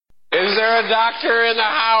there a doctor in the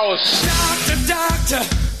house? Doctor,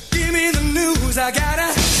 give me the news. I got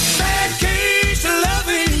a bad case of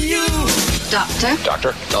loving you. Doctor.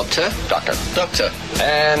 Doctor. Doctor. Doctor. Doctor.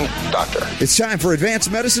 And doctor. It's time for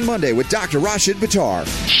Advanced Medicine Monday with Dr. Rashid Buttar.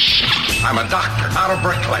 I'm a doctor, not a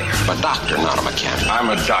bricklayer. I'm a doctor, not a mechanic. I'm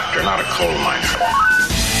a doctor, not a coal miner.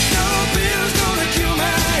 No pill's gonna cure my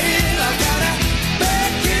head. I got a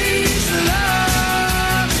bad case of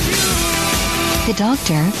loving you. The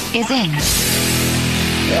doctor is in.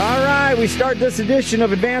 All right, we start this edition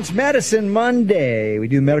of Advanced Medicine Monday. We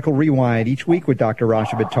do Medical Rewind each week with Dr.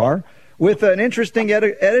 Rashid Buttar with an interesting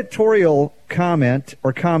editorial comment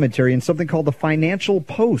or commentary in something called the Financial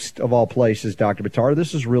Post, of all places, Dr. Buttar.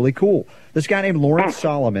 This is really cool. This guy named Lawrence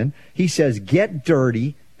Solomon, he says, get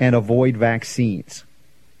dirty and avoid vaccines.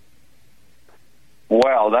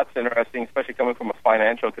 Well, that's interesting, especially coming from a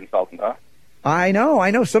financial consultant, huh? I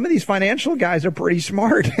know. Some of these financial guys are pretty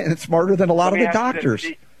smart, and smarter than a lot of the doctors.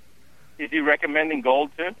 Is he recommending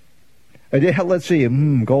gold, too? Let's see.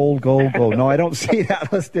 Gold. No, I don't see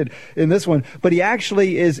that listed in this one. But he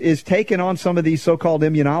actually is taking on some of these so-called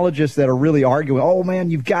immunologists that are really arguing, oh,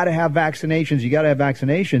 man, you've got to have vaccinations. You got to have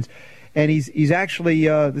vaccinations. And he's actually,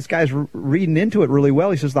 this guy's reading into it really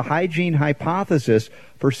well. He says the hygiene hypothesis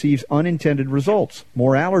perceives unintended results,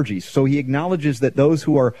 more allergies. So he acknowledges that those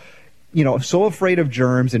who are, so afraid of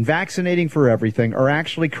germs and vaccinating for everything are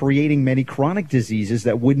actually creating many chronic diseases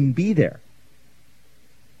that wouldn't be there.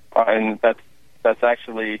 And that's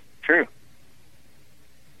actually true.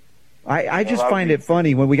 I just find it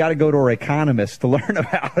funny when we got to go to our economists to learn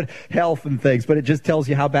about health and things, but it just tells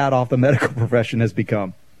you how bad off the medical profession has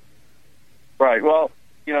become. Right. Well,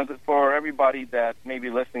 for everybody that may be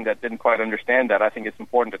listening that didn't quite understand that, I think it's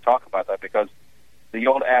important to talk about that because the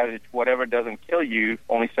old adage, whatever doesn't kill you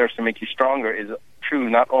only serves to make you stronger, is true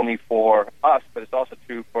not only for us, but it's also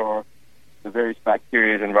true for the various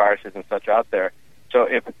bacteria and viruses and such out there. So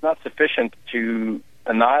if it's not sufficient to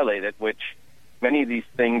annihilate it, which many of these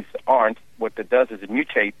things aren't, what it does is it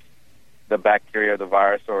mutates the bacteria or the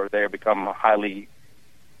virus, or they become highly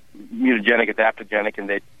mutagenic, adaptogenic, and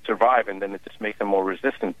they survive, and then it just makes them more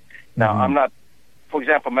resistant. Now, I'm not, for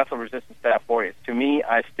example, methyl-resistant Staph aureus. To me,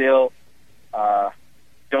 I still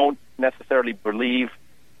don't necessarily believe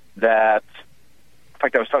that, in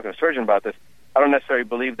fact, I was talking to a surgeon about this, I don't necessarily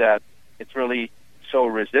believe that it's really so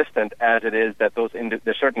resistant as it is that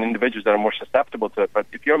there's certain individuals that are more susceptible to it. But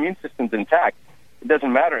if your immune system's intact, it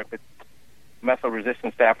doesn't matter if it's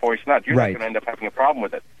methyl-resistant Staph aureus or not. You're not going to end up having a problem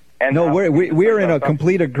with it. And no, we're in a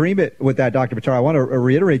complete agreement with that, Dr. Buttar. I want to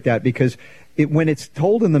reiterate that because when it's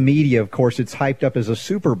told in the media, of course, it's hyped up as a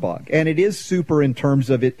superbug. And it is super in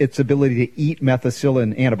terms of its ability to eat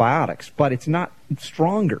methicillin antibiotics, but it's not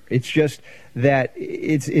stronger. It's just that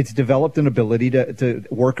it's developed an ability to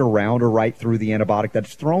work around or right through the antibiotic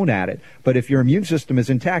that's thrown at it. But if your immune system is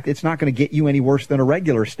intact, it's not going to get you any worse than a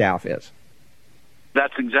regular staph is.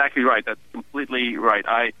 That's exactly right. That's completely right.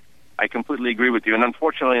 I completely agree with you. And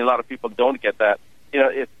unfortunately, a lot of people don't get that.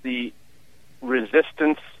 It's the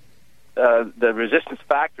resistance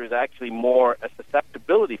factor is actually more a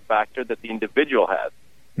susceptibility factor that the individual has.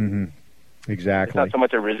 Mm-hmm. Exactly. It's not so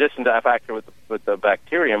much a resistance factor with the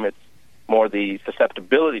bacterium. It's more the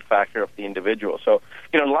susceptibility factor of the individual. So,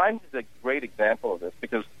 Lyme is a great example of this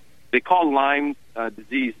because they call Lyme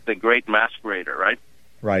disease the great masquerader, right?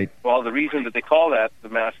 Right. Well, the reason that they call that the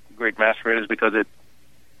great masquerader is because it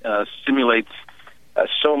simulates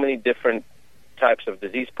so many different types of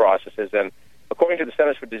disease processes. And according to the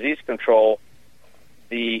Centers for Disease Control,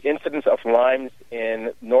 the incidence of Lyme's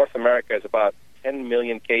in North America is about 10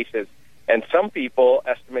 million cases. And some people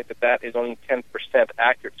estimate that is only 10%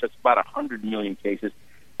 accurate, so it's about 100 million cases.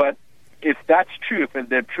 But if that's true, if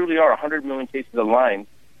there truly are 100 million cases of Lyme,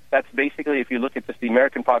 that's basically, if you look at just the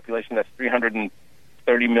American population, that's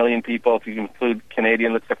 330 million people. If you include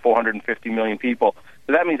Canadian, let's say 450 million people.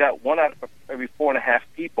 So that means that 1 out of every 4.5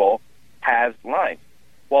 people has Lyme.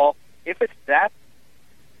 Well, if it's that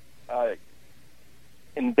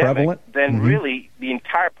endemic, prevalent, then really the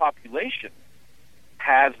entire population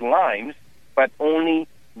has Lyme, but only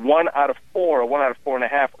 1 out of 4 or 1 out of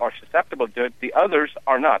 4.5 are susceptible to it. The others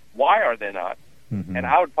are not. Why are they not? Mm-hmm. And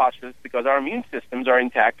I would postulate it's because our immune systems are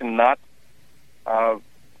intact and not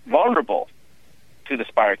vulnerable to the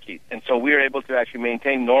spirochete. And so we are able to actually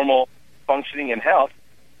maintain normal functioning and health,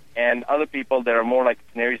 and other people that are more like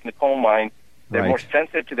canaries in the coal mine, they're more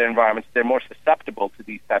sensitive to their environments, they're more susceptible to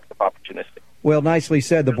these types of opportunistic. Well, nicely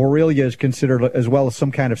said. The Borrelia is considered as well as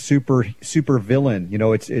some kind of super villain.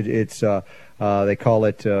 It's They call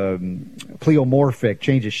it pleomorphic,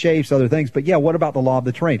 changes shapes, other things. But, yeah, what about the law of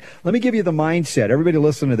the terrain? Let me give you the mindset. Everybody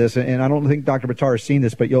listen to this, and I don't think Dr. Buttar has seen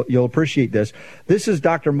this, but you'll appreciate this. This is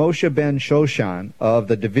Dr. Moshe Ben-Shoshan of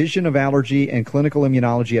the Division of Allergy and Clinical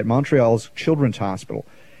Immunology at Montreal's Children's Hospital.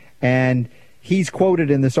 And he's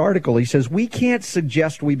quoted in this article. He says, we can't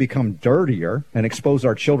suggest we become dirtier and expose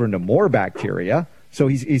our children to more bacteria. So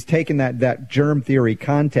he's taken that germ theory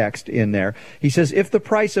context in there. He says, if the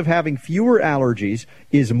price of having fewer allergies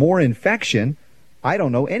is more infection, I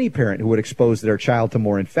don't know any parent who would expose their child to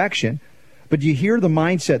more infection. But you hear the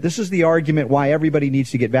mindset. This is the argument why everybody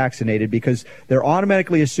needs to get vaccinated, because they're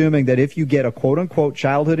automatically assuming that if you get a quote-unquote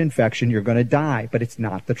childhood infection, you're going to die. But it's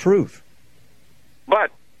not the truth.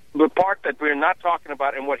 But the part that we're not talking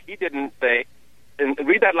about and what he didn't say, and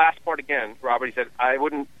read that last part again, Robert. He said, I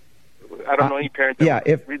don't know any parent that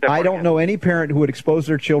would read that part I don't again. know any parent who would expose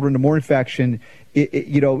their children to more infection,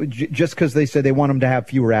 just because they say they want them to have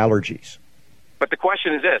fewer allergies. But the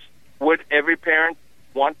question is this: would every parent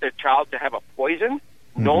want their child to have a poison,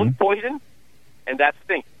 known poison? And that's the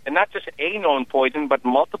thing. And not just a known poison, but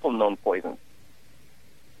multiple known poisons.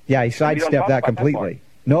 Yeah, he sidestepped that completely.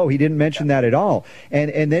 No, he didn't mention that at all.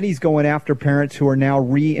 And then he's going after parents who are now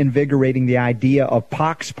reinvigorating the idea of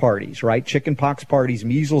pox parties, right? Chicken pox parties,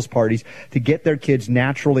 measles parties, to get their kids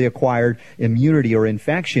naturally acquired immunity or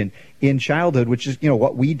infection in childhood, which is,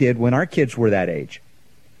 what we did when our kids were that age.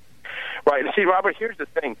 Right. See, Robert, here's the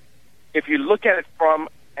thing. If you look at it from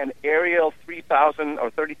an aerial 3,000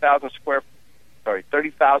 or 30,000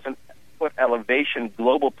 foot elevation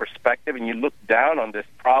global perspective, and you look down on this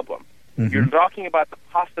problem, you're talking about the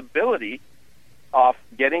possibility of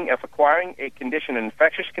acquiring a condition, an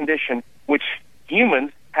infectious condition, which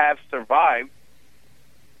humans have survived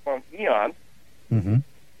from eons,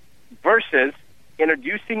 versus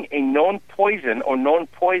introducing a known poison or known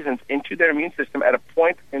poisons into their immune system at a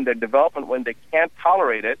point in their development when they can't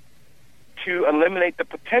tolerate it, to eliminate the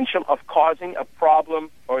potential of causing a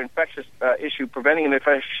problem or infectious issue, preventing an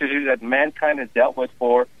infectious issue that mankind has dealt with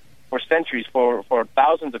for centuries, for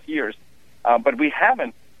thousands of years. But we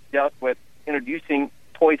haven't dealt with introducing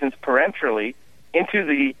poisons parenterally into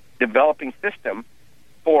the developing system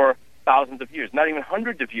for thousands of years, not even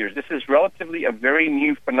hundreds of years. This is relatively a very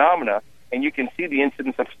new phenomena, and you can see the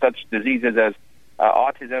incidence of such diseases as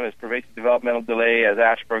autism, as pervasive developmental delay, as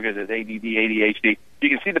Asperger's, as ADD, ADHD. You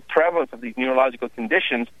can see the prevalence of these neurological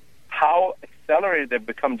conditions, how accelerated they've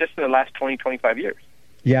become just in the last 20, 25 years.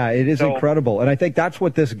 Yeah, it is incredible, and I think that's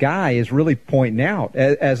what this guy is really pointing out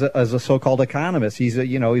as a so-called economist. He's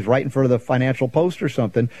he's writing for the Financial Post or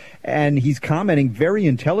something, and he's commenting very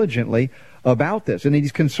intelligently about this, and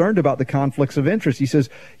he's concerned about the conflicts of interest. He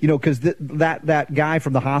says, because that guy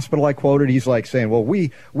from the hospital I quoted, he's like saying, well,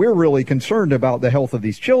 we're really concerned about the health of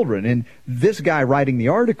these children, and this guy writing the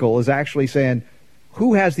article is actually saying,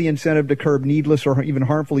 who has the incentive to curb needless or even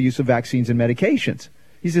harmful use of vaccines and medications?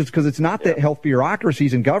 He says, because it's not the health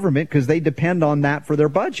bureaucracies in government, because they depend on that for their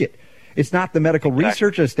budget. It's not the medical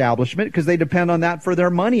research establishment, because they depend on that for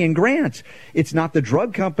their money and grants. It's not the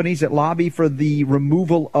drug companies that lobby for the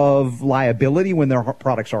removal of liability when their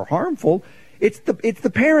products are harmful. It's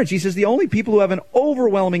the parents. He says the only people who have an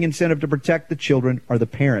overwhelming incentive to protect the children are the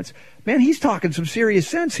parents. Man, he's talking some serious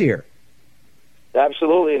sense here.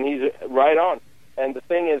 Absolutely, and he's right on. And the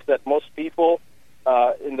thing is that most people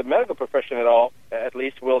in the medical profession at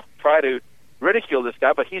least, will try to ridicule this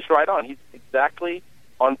guy, but he's right on. He's exactly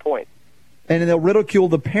on point. And they'll ridicule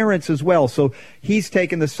the parents as well. So he's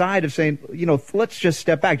taken the side of saying, let's just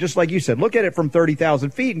step back. Just like you said, look at it from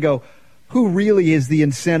 30,000 feet and go, who really is the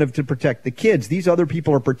incentive to protect the kids? These other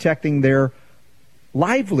people are protecting their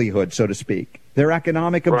livelihood, so to speak, their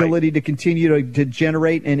economic ability to continue to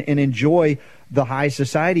generate and enjoy the high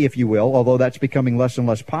society, if you will, although that's becoming less and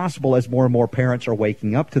less possible as more and more parents are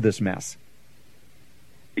waking up to this mess.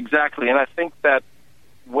 Exactly. And I think that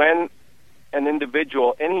when any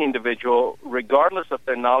individual, regardless of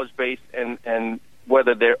their knowledge base and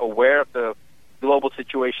whether they're aware of the global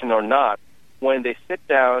situation or not, when they sit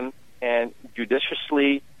down and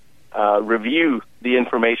judiciously review the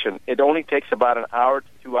information, it only takes about an hour to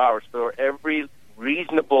 2 hours for every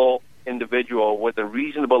reasonable individual with a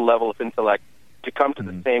reasonable level of intellect to come to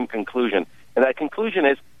the same conclusion. And that conclusion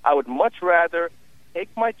is, I would much rather take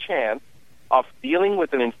my chance of dealing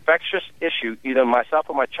with an infectious issue, either myself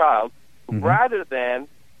or my child, rather than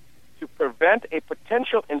to prevent a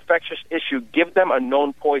potential infectious issue, give them a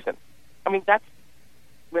known poison. I mean, that's,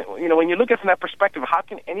 when you look at it from that perspective, how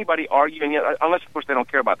can anybody argue, and yet, unless, of course, they don't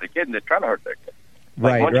care about their kid and they're trying to hurt their kid.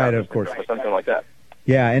 Right, of course. Or something like that.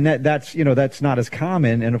 Yeah, and that's not as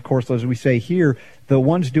common. And, of course, as we say here, the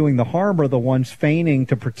ones doing the harm are the ones feigning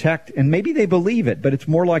to protect, and maybe they believe it, but it's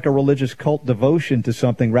more like a religious cult devotion to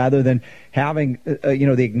something rather than having,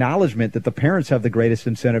 the acknowledgement that the parents have the greatest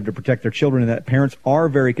incentive to protect their children and that parents are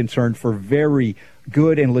very concerned for very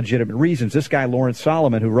good and legitimate reasons. This guy, Lawrence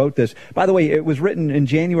Solomon, who wrote this, by the way, it was written in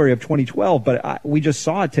January of 2012, but we just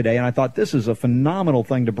saw it today, and I thought this is a phenomenal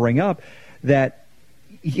thing to bring up, that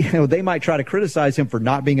they might try to criticize him for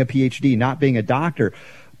not being a PhD, not being a doctor,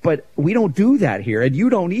 but we don't do that here, and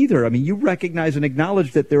you don't either. I mean, you recognize and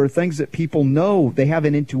acknowledge that there are things that people know, they have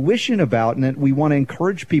an intuition about, and that we want to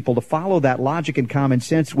encourage people to follow that logic and common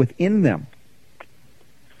sense within them.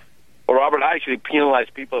 Well, Robert, I actually penalize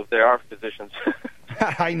people if they are physicians.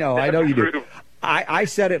 I know you do. I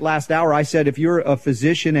said it last hour. I said if you're a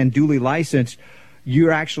physician and duly licensed,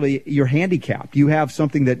 you're handicapped. You have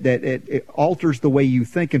something that it alters the way you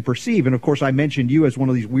think and perceive. And, of course, I mentioned you as one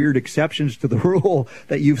of these weird exceptions to the rule,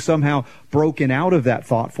 that you've somehow broken out of that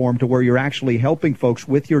thought form to where you're actually helping folks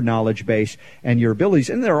with your knowledge base and your abilities.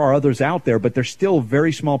 And there are others out there, but they're still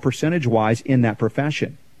very small percentage-wise in that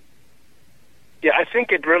profession. Yeah, I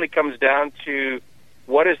think it really comes down to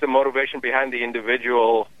what is the motivation behind the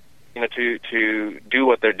individual, to do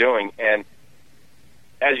what they're doing. And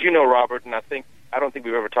as you know, Robert, and I don't think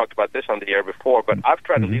we've ever talked about this on the air before, but I've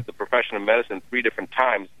tried to leave the profession of medicine 3 different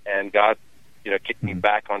times, and God, kicked me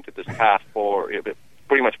back onto this path for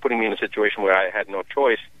pretty much putting me in a situation where I had no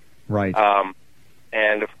choice. Right.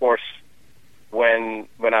 And of course, when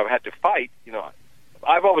I've had to fight,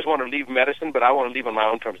 I've always wanted to leave medicine, but I want to leave on my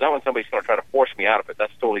own terms. Not when somebody's going to try to force me out of it.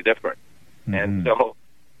 That's totally different. Mm-hmm. And so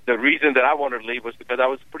the reason that I wanted to leave was because I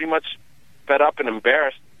was pretty much fed up and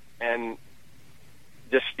embarrassed, and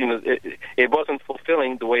just, it wasn't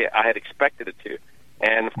fulfilling the way I had expected it to.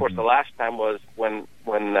 And, of course, the last time was when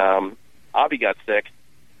Avi got sick,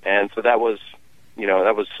 and so that was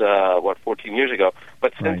 14 years ago.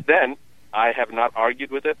 But since then, I have not argued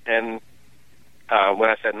with it, and when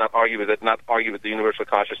I said not argue with it, not argue with the universal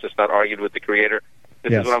consciousness, not argued with the Creator.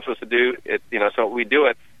 This is what I'm supposed to do. So we do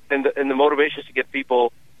it. And the motivation is to get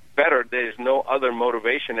people better. There's no other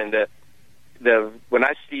motivation. And when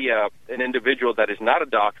I see an individual that is not a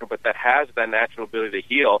doctor, but that has that natural ability to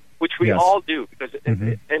heal, which we all do, because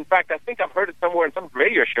in fact, I think I've heard it somewhere in some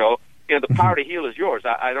radio show. The power to heal is yours.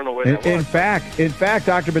 I don't know where that was. In fact,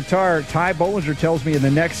 Dr. Buttar, Ty Bollinger tells me in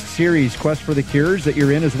the next series, Quest for the Cures, that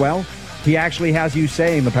you're in as well, he actually has you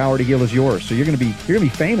saying the power to heal is yours. So you're going to be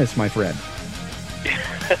famous, my friend.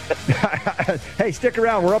 Hey, stick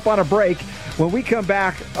around. We're up on a break. When we come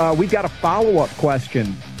back, we've got a follow-up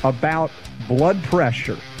question about blood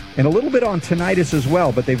pressure and a little bit on tinnitus as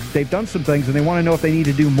well. But they've done some things, and they want to know if they need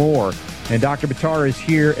to do more. And Dr. Buttar is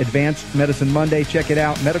here, Advanced Medicine Monday. Check it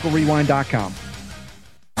out, medicalrewind.com.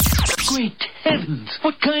 Great heavens!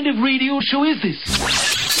 What kind of radio show is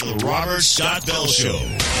this? The Robert Scott Bell Show.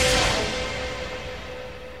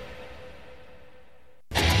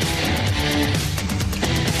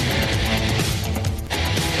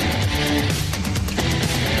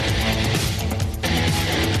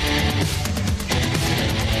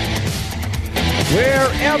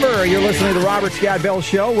 Wherever you're listening to the Robert Scott Bell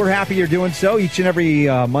Show, we're happy you're doing so. Each and every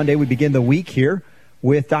Monday, we begin the week here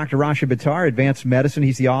with Dr. Rashid Buttar, Advanced Medicine.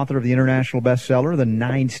 He's the author of the international bestseller, The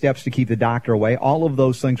 9 Steps to Keep the Doctor Away. All of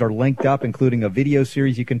those things are linked up, including a video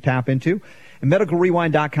series you can tap into. And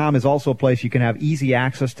medicalrewind.com is also a place you can have easy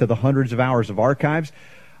access to the hundreds of hours of archives.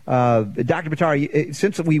 Dr. Buttar,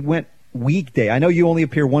 since we went weekday, I know you only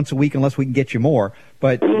appear once a week unless we can get you more,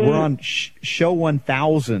 but we're on show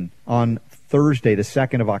 1000 on Thursday, the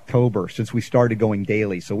 2nd of October, since we started going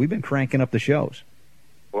daily. So we've been cranking up the shows.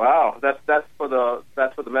 Wow, that's for the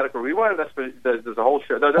Medical Rewind. That's for there's a whole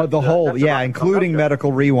show. Including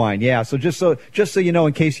Medical Rewind. Yeah, so just so you know,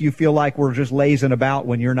 in case you feel like we're just lazing about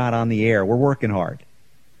when you're not on the air, we're working hard.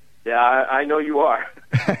 Yeah, I know you are.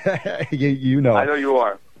 you know. I know you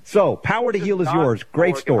are. So, Power to Heal is yours.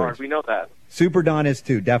 Great stories. We know that. Super Don is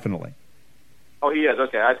too, definitely. Oh, he is.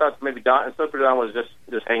 Okay, I thought maybe Super Don was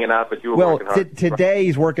just hanging out, but you were working hard. Today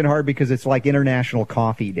he's working hard because it's like International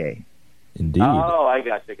Coffee Day. Indeed. Oh, I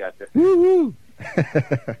got you. Woo-hoo.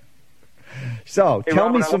 So, hey, tell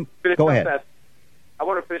Robert, me some... Go ahead. I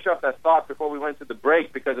want to finish off that thought before we went to the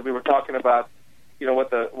break, because we were talking about, what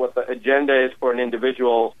the agenda is for an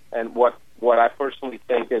individual, and what I personally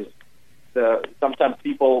think is sometimes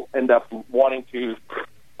people end up wanting to,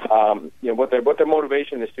 what their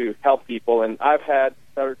motivation is to help people. And I've had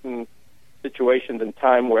certain situations in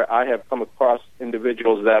time where I have come across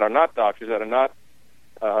individuals that are not doctors, that are not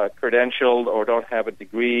credentialed or don't have a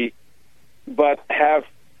degree, but have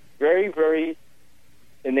very, very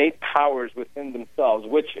innate powers within themselves,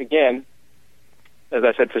 which, again, as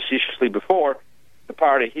I said facetiously before, the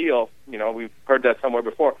power to heal, we've heard that somewhere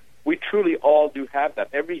before. We truly all do have that.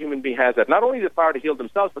 Every human being has that. Not only the power to heal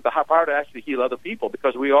themselves, but the power to actually heal other people,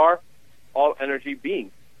 because we are all energy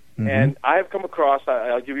beings. Mm-hmm. And I have come across,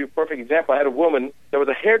 I'll give you a perfect example. I had a woman that was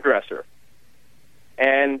a hairdresser,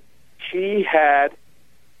 and she had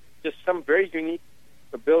just some very unique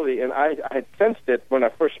ability, and I had sensed it when I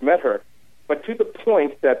first met her, but to the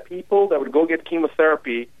point that people that would go get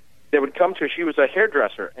chemotherapy, they would come to her. She was a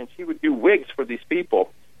hairdresser, and she would do wigs for these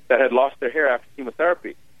people that had lost their hair after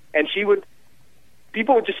chemotherapy. And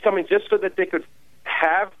people would just come in just so that they could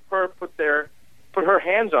have her put her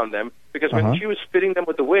hands on them, because when she was fitting them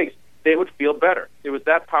with the wigs, they would feel better. It was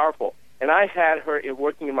that powerful. And I had her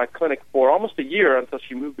working in my clinic for almost a year until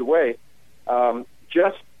she moved away,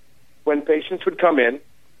 just when patients would come in,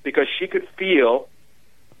 because she could feel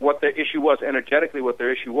what the issue was, energetically what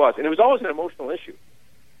their issue was. And it was always an emotional issue.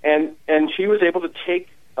 And she was able to take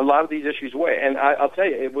a lot of these issues away. And I'll tell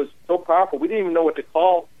you, it was so powerful. We didn't even know what to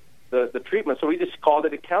call the treatment, so we just called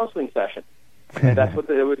it a counseling session. And that's what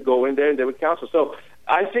they would go in there and they would counsel. So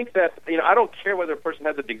I think that, I don't care whether a person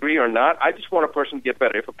has a degree or not. I just want a person to get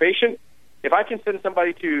better. If I can send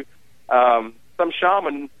somebody to some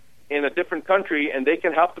shaman in a different country and they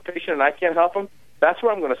can help the patient and I can't help them, that's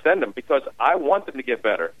where I'm going to send them, because I want them to get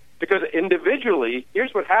better. Because individually,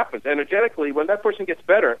 here's what happens. Energetically, when that person gets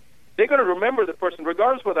better, they're going to remember the person,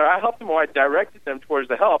 regardless whether I helped them or I directed them towards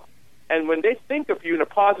the help. And when they think of you in a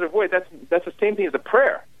positive way, that's the same thing as a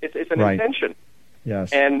prayer. It's an intention.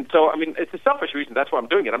 Yes. And so, it's a selfish reason. That's why I'm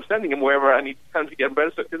doing it. I'm sending them wherever I need them to get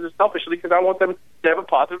better, because it's selfishly, because I want them to have a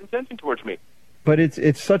positive intention towards me. But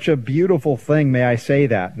it's such a beautiful thing. May I say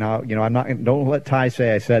that? Now, I'm not. Don't let Ty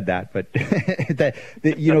say I said that. But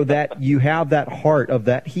that you have that heart of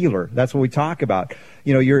that healer. That's what we talk about.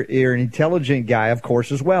 You're an intelligent guy, of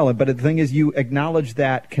course, as well. But the thing is, you acknowledge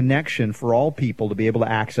that connection for all people to be able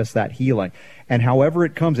to access that healing. And however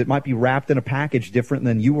it comes, it might be wrapped in a package different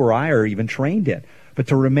than you or I are even trained in. But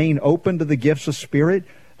to remain open to the gifts of spirit,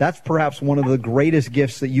 that's perhaps one of the greatest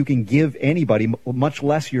gifts that you can give anybody, much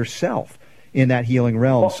less yourself, in that healing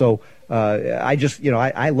realm. So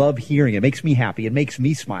I love hearing it. It makes me happy. It makes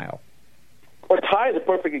me smile. Well, Ty is a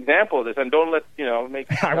perfect example of this, and don't let,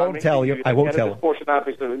 make... I won't tell you. I won't tell you. Portion,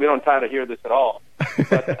 obviously, we don't Ty to hear this at all.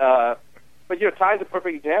 But Ty is a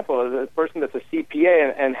perfect example of a person that's a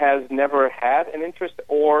CPA and has never had an interest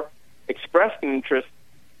or expressed an interest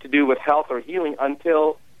to do with health or healing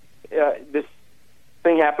until this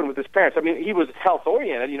thing happened with his parents. He was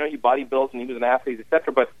health-oriented. He bodybuilds and he was an athlete,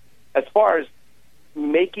 etc. But as far as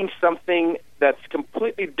making something that's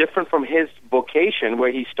completely different from his vocation, where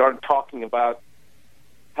he started talking about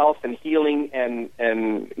health and healing and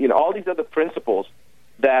all these other principles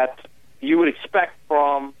that you would expect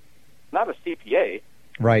from not a CPA,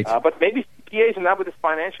 right? But maybe CPAs, and not with this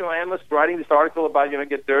financial analyst writing this article about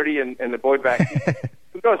get dirty and avoid vaccines.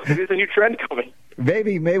 Who knows? Maybe there's a new trend coming.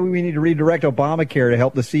 Maybe we need to redirect Obamacare to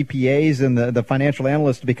help the CPAs and the financial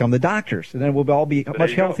analysts to become the doctors, and then we'll all be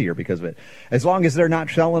much healthier because of it. As long as they're not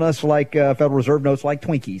selling us like Federal Reserve notes like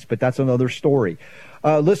Twinkies, but that's another story.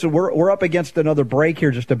 Listen, we're up against another break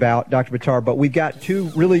here just about, Dr. Buttar, but we've got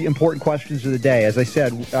two really important questions of the day. As I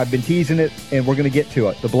said, I've been teasing it, and we're going to get to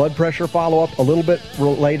it. The blood pressure follow-up, a little bit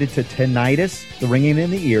related to tinnitus, the ringing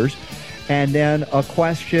in the ears, and then a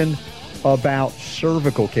question about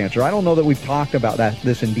cervical cancer. I don't know that we've talked about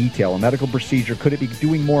this in detail. A medical procedure, could it be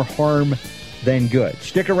doing more harm than good?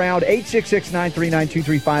 Stick around.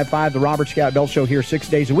 866-939-2355. The Robert Scott Bell Show here 6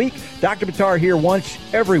 days a week. Dr. Buttar here once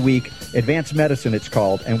every week. Advanced Medicine, it's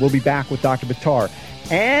called. And we'll be back with Dr. Buttar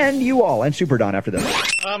and you all and Super Don after this.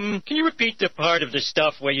 Can you repeat the part of the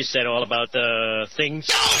stuff where you said all about the things?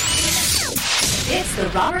 It's the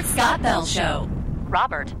Robert Scott Bell Show.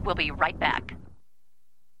 Robert will be right back.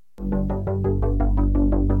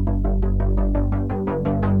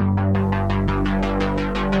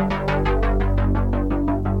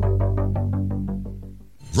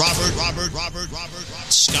 Robert,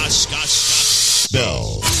 Scott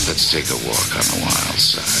Bell. Let's take a walk on the wild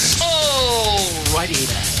side. Oh, righty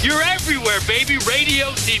then. You're everywhere, baby.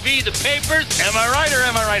 Radio, TV, the papers. Am I right or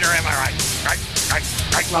am I right or am I right? Right.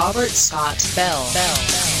 Robert Scott Bell.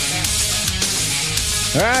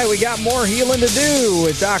 All right, we got more healing to do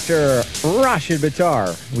with Dr. Rashid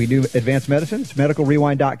Buttar. We do advanced medicine. It's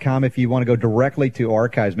medicalrewind.com if you want to go directly to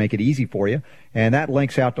archives, make it easy for you. And that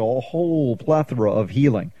links out to a whole plethora of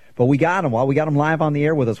healing. But we got them. Well, we got them live on the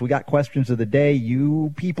air with us. We got questions of the day.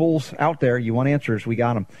 You peoples out there, you want answers. We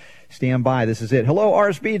got them. Stand by. This is it. Hello,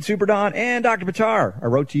 R. Speed, Super Don, and Dr. Buttar. I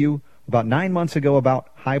wrote to you about 9 months ago about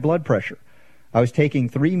high blood pressure. I was taking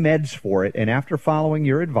 3 meds for it, and after following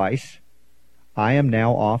your advice, I am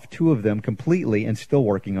now off 2 of them completely and still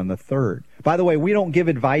working on the 3rd. By the way, we don't give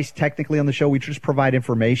advice technically on the show. We just provide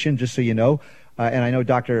information, just so you know. And I know,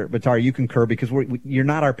 Dr. Buttar, you concur, because you're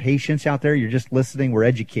not our patients out there. You're just listening. We're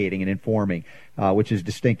educating and informing, which is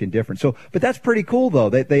distinct and different. So, but that's pretty cool, though,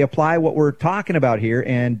 that they apply what we're talking about here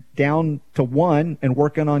and down to 1 and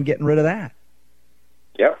working on getting rid of that.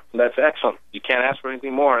 Yep, that's excellent. You can't ask for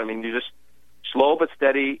anything more. I mean, you just slow but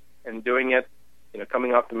steady, and doing it,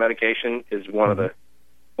 coming off the medication is one of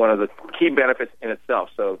the key benefits in itself.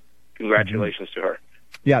 So, congratulations to her.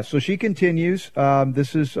 Yeah. So she continues.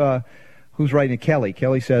 This is who's writing? Kelly.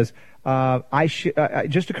 Kelly says, it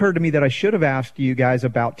just occurred to me that I should have asked you guys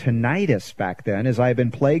about tinnitus back then, as I have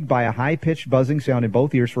been plagued by a high-pitched buzzing sound in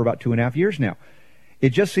both ears for about 2.5 years now. It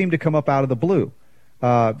just seemed to come up out of the blue.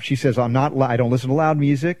 She says, I don't listen to loud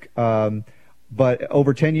music, but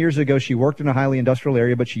over 10 years ago, she worked in a highly industrial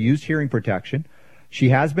area, but she used hearing protection. She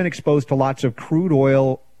has been exposed to lots of crude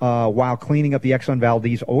oil while cleaning up the Exxon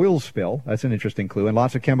Valdez oil spill. That's an interesting clue. And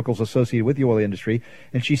lots of chemicals associated with the oil industry.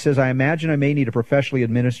 And she says, I imagine I may need a professionally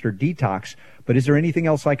administered detox, but is there anything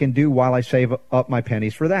else I can do while I save up my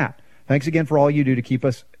pennies for that? Thanks again for all you do to keep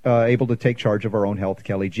us able to take charge of our own health,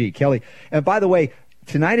 Kelly G. Kelly, and by the way,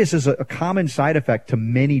 tinnitus is a common side effect to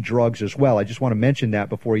many drugs as well. I just want to mention that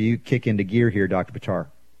before you kick into gear here, Dr. Buttar.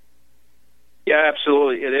 Yeah,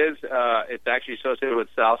 absolutely. It is. It's actually associated with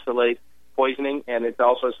salicylate poisoning, and it's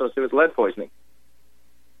also associated with lead poisoning.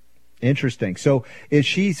 Interesting. So is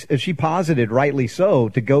she posited, rightly so,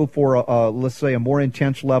 to go for let's say a more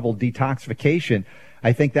intense level detoxification?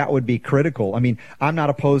 I think that would be critical. I mean, I'm not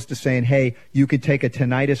opposed to saying, hey, you could take a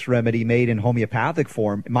tinnitus remedy made in homeopathic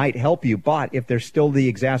form. It might help you, but if there's still the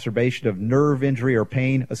exacerbation of nerve injury or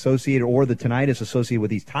pain associated, or the tinnitus associated with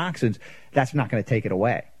these toxins, that's not going to take it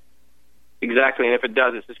away. Exactly, and if it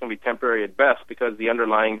does, it's just going to be temporary at best, because the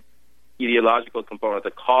underlying etiological component, the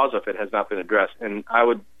cause of it, has not been addressed. And I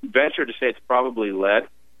would venture to say it's probably lead,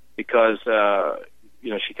 because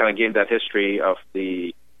she kind of gave that history of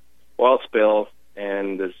the oil spill,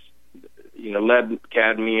 and this, lead,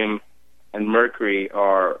 cadmium, and mercury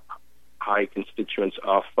are high constituents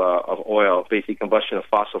of oil. Basically, combustion of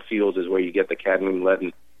fossil fuels is where you get the cadmium, lead,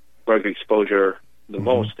 and mercury exposure the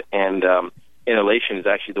most, and inhalation is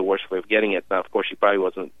actually the worst way of getting it. Now, of course, she probably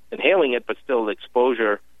wasn't inhaling it, but still the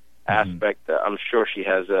exposure aspect, I'm sure she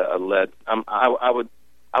has a lead. I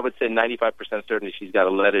would say 95% certainty she's got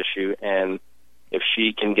a lead issue, and if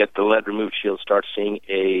she can get the lead removed, she'll start seeing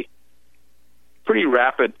a pretty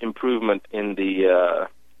rapid improvement in the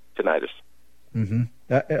tinnitus.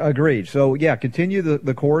 Agreed. So, yeah, continue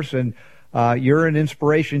the course, and you're an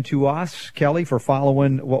inspiration to us, Kelly, for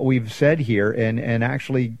following what we've said here and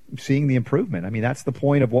actually seeing the improvement. I mean, that's the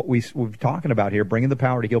point of what we're talking about here, bringing the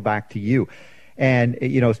power to heal back to you. And,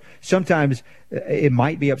 sometimes it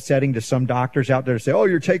might be upsetting to some doctors out there to say, oh,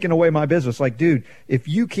 you're taking away my business. Like, dude, if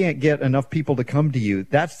you can't get enough people to come to you,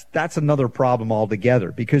 that's another problem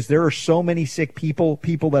altogether, because there are so many sick people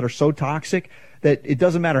that are so toxic that it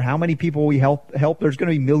doesn't matter how many people we help, there's going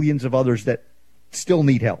to be millions of others that still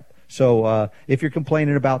need help. So if you're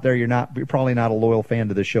complaining about there, you're probably not a loyal fan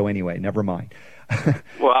to the show anyway. Never mind.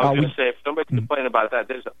 Well, I was going to say, if somebody's complaining about that,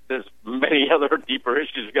 there's many other deeper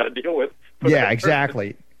issues you've got to deal with. Yeah,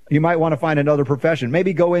 exactly. You might want to find another profession.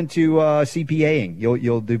 Maybe go into CPAing.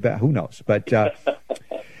 You'll do better. Who knows? But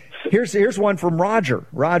here's one from Roger.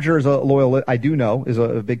 Roger is a loyal, I do know, is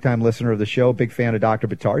a big-time listener of the show, big fan of Dr.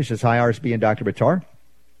 Buttar. He says, hi, RSB and Dr. Buttar.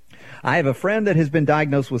 I have a friend that has been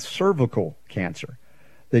diagnosed with cervical cancer.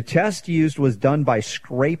 The test used was done by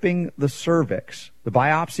scraping the cervix. The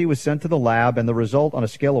biopsy was sent to the lab, and the result on a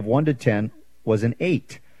scale of 1 to 10 was an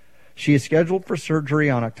 8. She is scheduled for surgery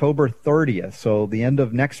on October 30th, so the end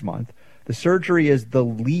of next month. The surgery is the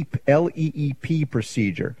LEEP, L-E-E-P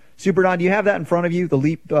procedure. Super Don, do you have that in front of you, the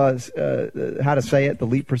LEEP, how to say it, the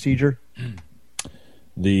LEEP procedure?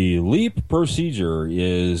 The LEEP procedure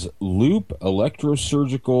is Loop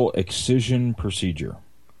Electrosurgical Excision Procedure.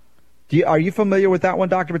 Are you familiar with that one,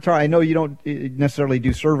 Dr. Buttar? I know you don't necessarily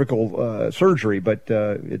do cervical surgery, but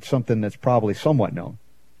it's something that's probably somewhat known.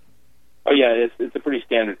 Oh, yeah, it's a pretty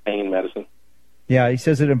standard pain medicine. Yeah, he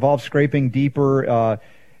says it involves scraping deeper,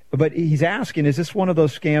 but he's asking, is this one of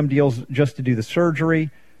those scam deals just to do the surgery?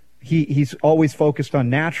 He's always focused on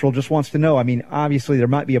natural, just wants to know. I mean, obviously there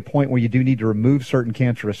might be a point where you do need to remove certain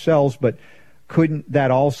cancerous cells, but couldn't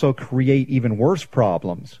that also create even worse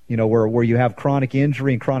problems, where you have chronic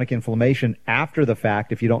injury and chronic inflammation after the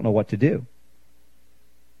fact if you don't know what to do?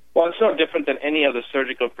 Well, it's no different than any other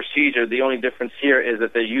surgical procedure. The only difference here is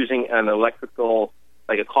that they're using an electrical,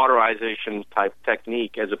 like a cauterization type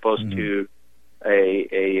technique, as opposed to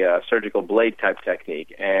a surgical blade type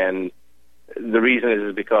technique. And the reason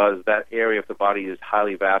is because that area of the body is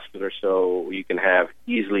highly vascular, so you can have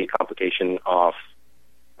easily complication of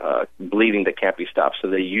bleeding that can't be stopped. So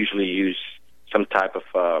they usually use some type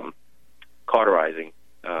of cauterizing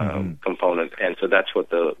component, and so that's what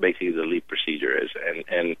basically the LEAP procedure is.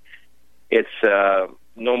 And it's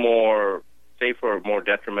no more safer or more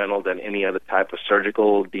detrimental than any other type of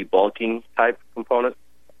surgical debulking type component.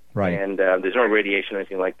 Right. And there's no radiation or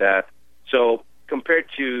anything like that. So compared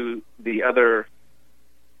to the other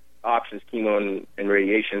options, chemo and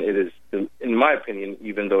radiation, it is, in my opinion,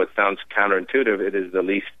 even though it sounds counterintuitive, it is the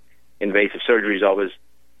least invasive. Surgery is always,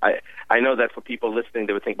 I know that for people listening,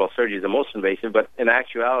 they would think, well, surgery is the most invasive, but in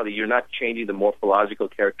actuality, you're not changing the morphological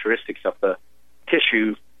characteristics of the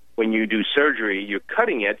tissue when you do surgery. You're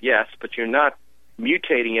cutting it, yes, but you're not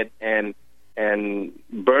mutating it and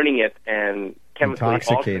burning it and chemically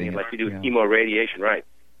altering it like you do with chemo radiation, right?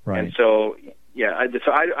 Right. And so,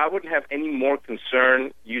 so I wouldn't have any more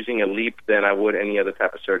concern using a LEAP than I would any other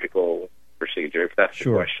type of surgical procedure, if that's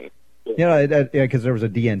the question. Because there was a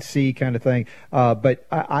DNC kind of thing. But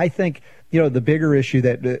I think, the bigger issue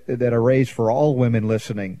that I raised for all women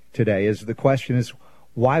listening today is the question is,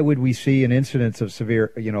 why would we see an incidence of severe,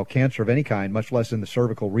 cancer of any kind, much less in the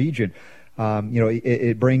cervical region?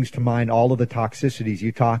 It brings to mind all of the toxicities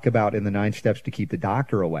you talk about in the 9 steps to keep the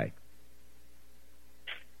doctor away.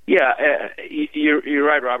 Yeah, you're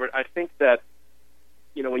right, Robert. I think that,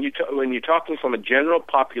 when you're talking from a general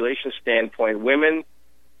population standpoint, women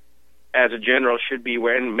as a general should be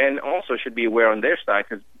aware, and men also should be aware on their side,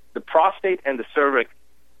 because the prostate and the cervix,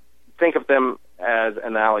 think of them as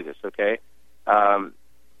analogous, okay?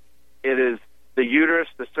 It is the uterus,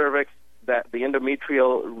 the cervix, that the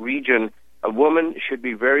endometrial region. A woman should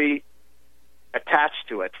be very attached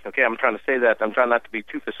to it, okay? I'm trying to say that. I'm trying not to be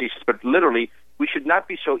too facetious, but literally, we should not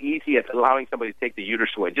be so easy at allowing somebody to take the uterus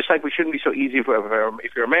away. Just like we shouldn't be so easy if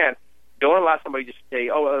you're a man. Don't allow somebody to just say,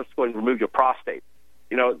 oh, let's go and remove your prostate.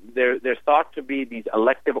 They're thought to be these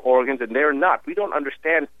elective organs, and they're not. We don't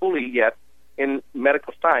understand fully yet in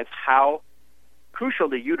medical science how crucial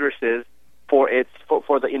the uterus is for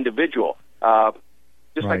the individual,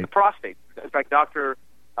 just like the prostate. In fact, Dr.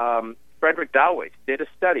 Frederick Dowey did a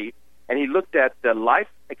study, and he looked at the life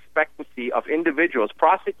expectancy of individuals,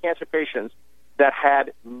 prostate cancer patients, that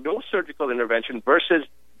had no surgical intervention versus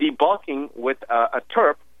debulking with a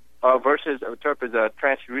TURP, versus a TURP is a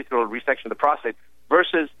transurethral resection of the prostate,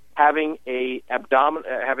 versus having a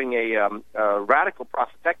radical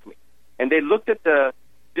prostatectomy. And they looked at the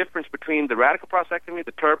difference between the radical prostatectomy,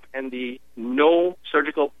 the TURP, and the no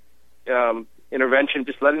surgical intervention,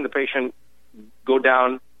 just letting the patient go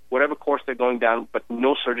down whatever course they're going down, but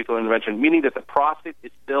no surgical intervention, meaning that the prostate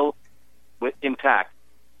is still intact.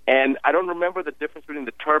 And I don't remember the difference between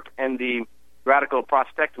the TURP and the radical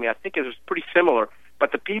prostatectomy. I think it was pretty similar.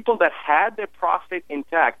 But the people that had their prostate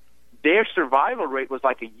intact, their survival rate was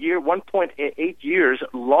like 1.8 years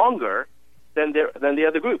longer than the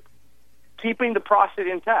other group, keeping the prostate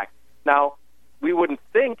intact. Now, we wouldn't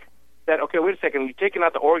think that, okay, wait a second, you're taking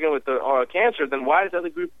out the organ with the cancer, then why is the other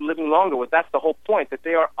group living longer? Well, that's the whole point, that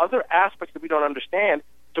there are other aspects that we don't understand,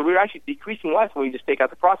 so we're actually decreasing life when we just take out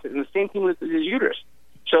the prostate. And the same thing with the uterus.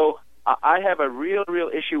 So I have a real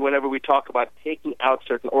issue whenever we talk about taking out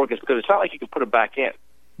certain organs, because it's not like you can put it back in.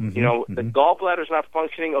 The gallbladder is not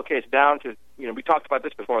functioning. Okay, it's down to, we talked about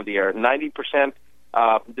this before on the air, 90%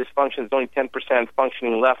 dysfunction, there's only 10%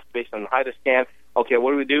 functioning left based on HIDA scan. Okay,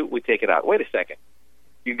 what do? We take it out. Wait a second.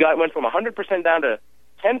 Went from 100% down to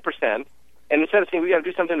 10%, and instead of saying we got to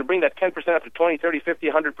do something to bring that 10% up to 20, 30, 50,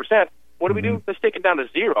 100%, what do we do? Let's take it down to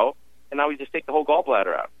 0, and now we just take the whole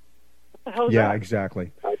gallbladder out. What the hell is that? Yeah,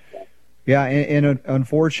 exactly. Yeah, and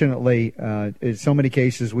unfortunately, in so many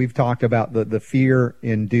cases, we've talked about the fear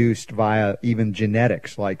induced via even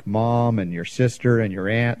genetics, like mom and your sister and your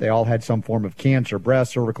aunt. They all had some form of cancer,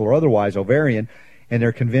 breast, cervical, or otherwise, ovarian, and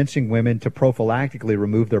they're convincing women to prophylactically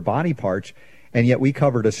remove their body parts. And yet we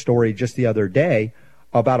covered a story just the other day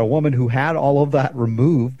about a woman who had all of that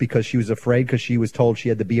removed because she was afraid, because she was told she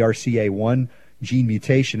had the BRCA1 gene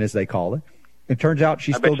mutation, as they call it. It turns out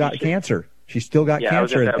she still got cancer. She still got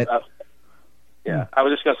cancer. I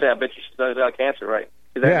was just going to say, I bet she still got cancer, right?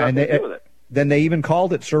 Yeah, and then they even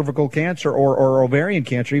called it cervical cancer or ovarian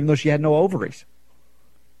cancer, even though she had no ovaries.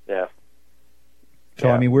 Yeah. So,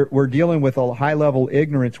 I mean, we're dealing with a high-level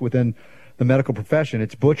ignorance within the medical profession.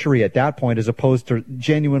 It's butchery at that point, as opposed to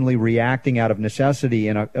genuinely reacting out of necessity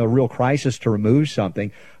in a real crisis to remove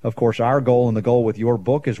something. Of course, our goal, and the goal with your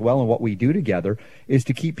book as well and what we do together, is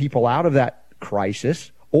to keep people out of that crisis,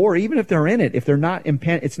 or even if they're in it, if they're not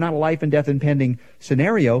it's not a life and death impending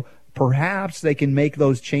scenario, perhaps they can make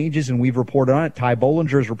those changes, and we've reported on it. Ty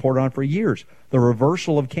Bollinger has reported on it for years, the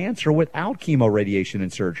reversal of cancer without chemo, radiation,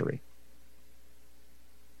 and surgery.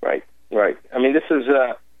 Right. I mean, this is,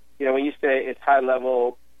 when you say it's high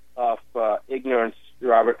level of ignorance,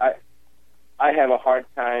 Robert, I have a hard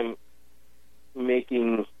time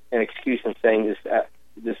making an excuse and saying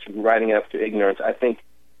this writing it up to ignorance. I think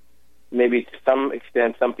maybe to some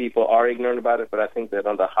extent some people are ignorant about it, but I think that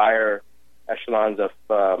on the higher echelons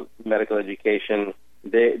of medical education,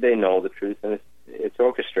 they know the truth, and it's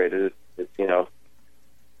orchestrated. It's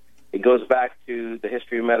it goes back to the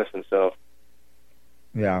history of medicine. So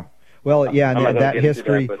yeah, well, yeah, and that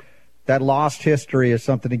history, that lost history is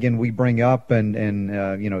something again we bring up, and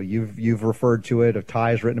you've referred to it.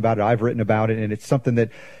 Ty's written about it, I've written about it, and it's something that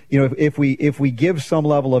if we give some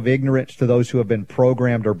level of ignorance to those who have been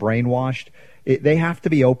programmed or brainwashed, they have to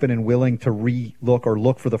be open and willing to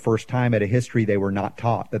look for the first time at a history they were not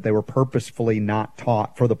taught, that they were purposefully not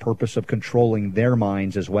taught for the purpose of controlling their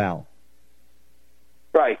minds as well.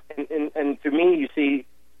 Right. And to me, you see,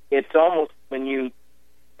 it's almost when you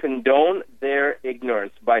condone their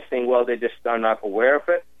ignorance by saying, well, they just are not aware of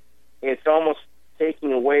it, it's almost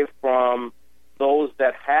taking away from those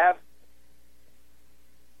that have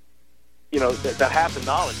that have the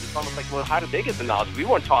knowledge. It's almost like, well, how did they get the knowledge? We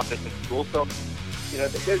weren't taught this in school. So,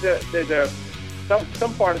 there's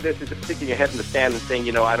some part of this is just sticking your head in the sand and saying,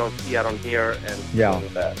 I don't see, I don't hear, and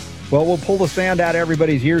that. Well, we'll pull the sand out of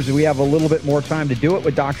everybody's ears. We have a little bit more time to do it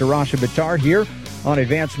with Dr. Rashid Buttar here on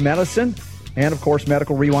Advanced Medicine. And, of course,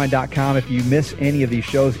 medicalrewind.com. If you miss any of these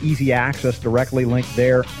shows, easy access, directly linked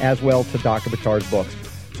there, as well to Dr. Buttar's books.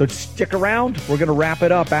 So stick around. We're going to wrap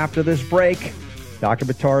it up after this break. Dr.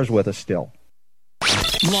 Buttar is with us still.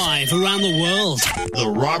 Live around the world,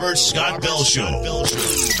 The Robert Scott Bell Show.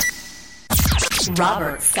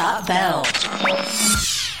 Robert Scott Bell.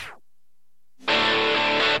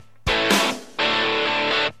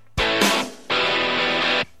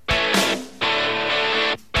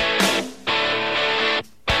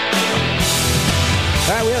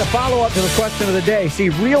 We had a follow-up to the question of the day. See,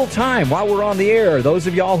 real time, while we're on the air, those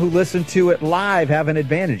of y'all who listen to it live have an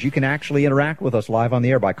advantage. You can actually interact with us live on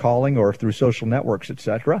the air by calling or through social networks,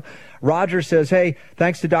 etc. Roger says, hey,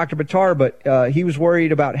 thanks to Dr. Buttar, but he was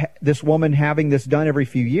worried about this woman having this done every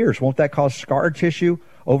few years. Won't that cause scar tissue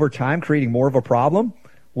over time, creating more of a problem?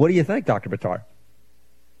 What do you think, Dr. Buttar?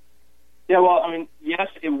 Yeah, well, I mean, yes,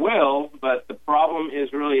 it will, but the problem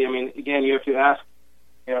is really, again, you have to ask,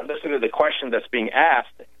 listen to the question that's being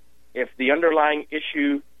asked. If the underlying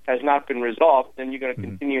issue has not been resolved, then you're going to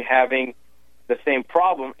continue having the same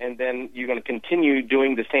problem, and then you're going to continue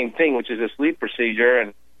doing the same thing, which is a sleep procedure.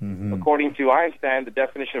 And according to Einstein, the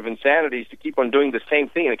definition of insanity is to keep on doing the same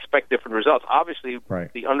thing and expect different results. Obviously,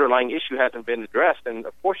 the underlying issue hasn't been addressed, and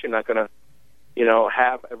of course you're not going to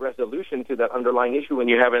have a resolution to that underlying issue when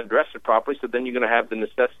you haven't addressed it properly, so then you're going to have the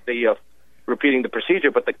necessity of repeating the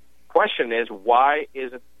procedure. But the question is, why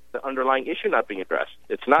is the underlying issue not being addressed?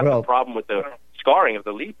 It's not the problem with the scarring of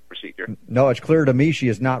the LEAP procedure. No, it's clear to me she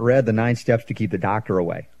has not read the 9 steps to keep the doctor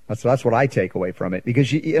away. That's what I take away from it.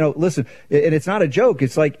 Because, listen, and it's not a joke.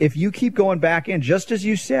 It's like if you keep going back in, just as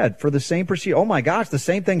you said, for the same procedure, oh, my gosh, the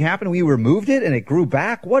same thing happened. We removed it and it grew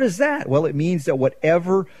back. What is that? Well, it means that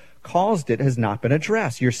whatever caused it has not been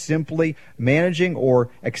addressed. You're simply managing or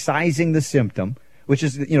excising the symptom, which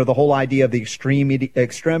is, the whole idea of the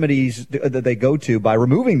extremities that they go to by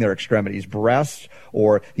removing their extremities, breasts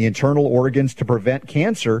or the internal organs to prevent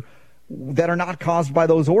cancer that are not caused by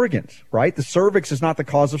those organs, right? The cervix is not the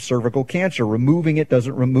cause of cervical cancer. Removing it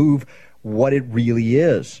doesn't remove what it really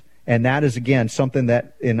is. And that is, again, something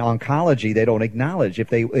that in oncology they don't acknowledge. If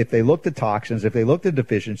they look at toxins, if they look at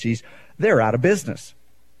deficiencies, they're out of business.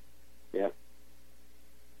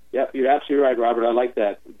 Yeah, you're absolutely right, Robert. I like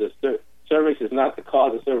that. The cervix is not the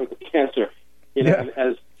cause of cervical cancer. And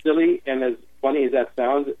as silly and as funny as that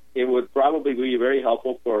sounds, it would probably be very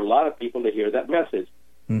helpful for a lot of people to hear that message.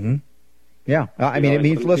 Yeah, it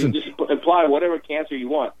means, listen, you just imply whatever cancer you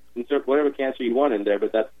want, insert whatever cancer you want in there,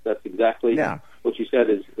 but that's exactly what you said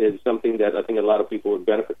is something that I think a lot of people would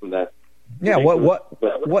benefit from that. Yeah,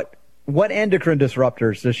 what endocrine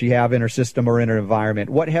disruptors does she have in her system or in her environment?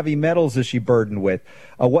 What heavy metals is she burdened with?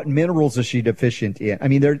 What minerals is she deficient in? I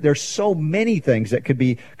mean, there's so many things that could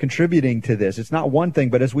be contributing to this. It's not one thing,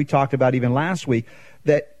 but as we talked about even last week,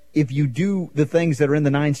 that if you do the things that are in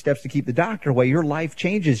the 9 steps to keep the doctor away, your life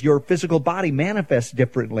changes. Your physical body manifests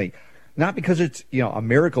differently. Not because it's, a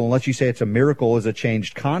miracle, unless you say it's a miracle is a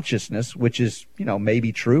changed consciousness, which is,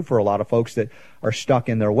 maybe true for a lot of folks that are stuck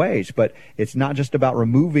in their ways. But it's not just about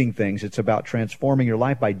removing things. It's about transforming your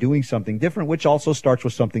life by doing something different, which also starts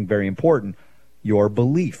with something very important, your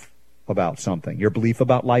belief about something, your belief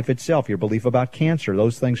about life itself, your belief about cancer.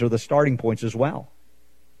 Those things are the starting points as well.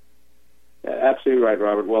 Yeah, absolutely right,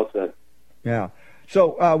 Robert. Well said. Yeah.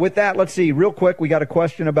 So with that, let's see, real quick, we got a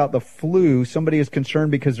question about the flu. Somebody is concerned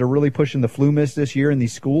because they're really pushing the flu mist this year in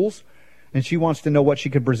these schools, and she wants to know what she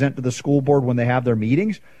could present to the school board when they have their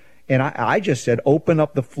meetings. And I just said, open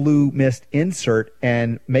up the flu mist insert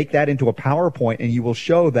and make that into a PowerPoint, and you will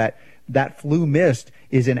show that flu mist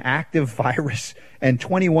is an active virus, and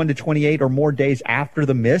 21 to 28 or more days after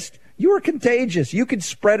the mist, you are contagious. You could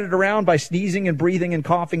spread it around by sneezing and breathing and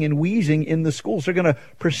coughing and wheezing in the schools. They're going to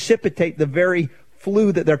precipitate the very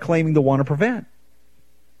flu that they're claiming to want to prevent.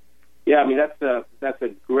 Yeah, I mean, that's a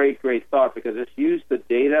great thought, because it's used the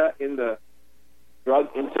data in the drug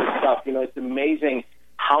insert stuff. It's amazing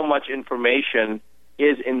how much information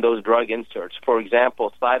is in those drug inserts. For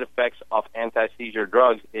example, side effects of anti-seizure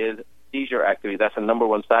drugs is seizure activity. That's the number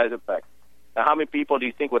one side effect. Now, how many people do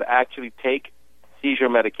you think would actually take seizure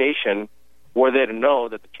medication were they to know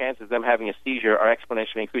that the chances of them having a seizure are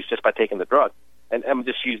exponentially increased just by taking the drug? And I'm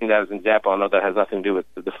just using that as an example. I know that has nothing to do with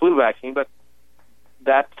the flu vaccine, but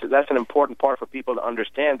that's an important part for people to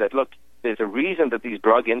understand that, look, there's a reason that these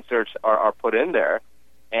drug inserts are put in there,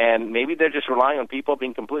 and maybe they're just relying on people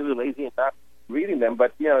being completely lazy and not reading them.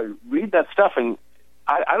 But, read that stuff, and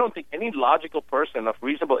I don't think any logical person of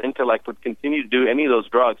reasonable intellect would continue to do any of those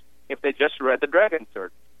drugs if they just read the drug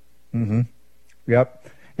insert. Mm-hmm. Yep.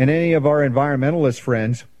 And any of our environmentalist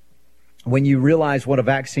friends, when you realize what a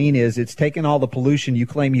vaccine is, it's taking all the pollution you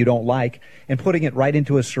claim you don't like and putting it right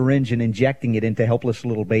into a syringe and injecting it into helpless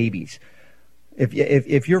little babies.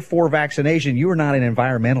 If you're for vaccination, you are not an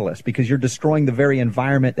environmentalist, because you're destroying the very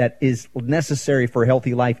environment that is necessary for a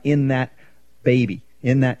healthy life in that baby,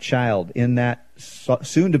 in that child, in that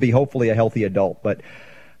soon to be hopefully a healthy adult. But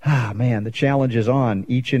man, the challenge is on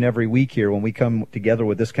each and every week here when we come together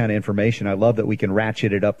with this kind of information. I love that we can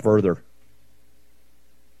ratchet it up further.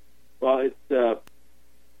 Well,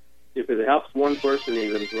 if it helps one person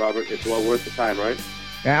even, Robert, it's well worth the time, right?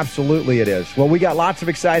 Absolutely it is. Well, we got lots of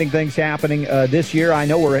exciting things happening this year. I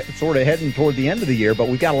know we're sort of heading toward the end of the year, but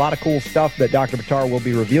we've got a lot of cool stuff that Dr. Buttar will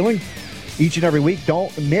be revealing each and every week.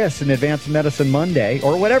 Don't miss an Advanced Medicine Monday,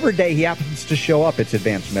 or whatever day he happens to show up, it's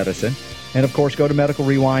Advanced Medicine. And, of course, go to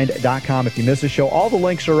medicalrewind.com if you miss the show. All the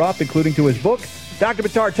links are up, including to his book. Dr.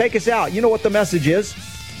 Buttar, take us out. You know what the message is.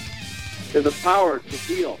 The power to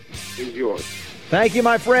heal is yours. Thank you,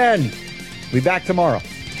 my friend. We'll be back tomorrow.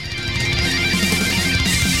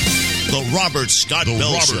 The Robert Scott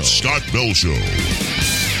Bell Show.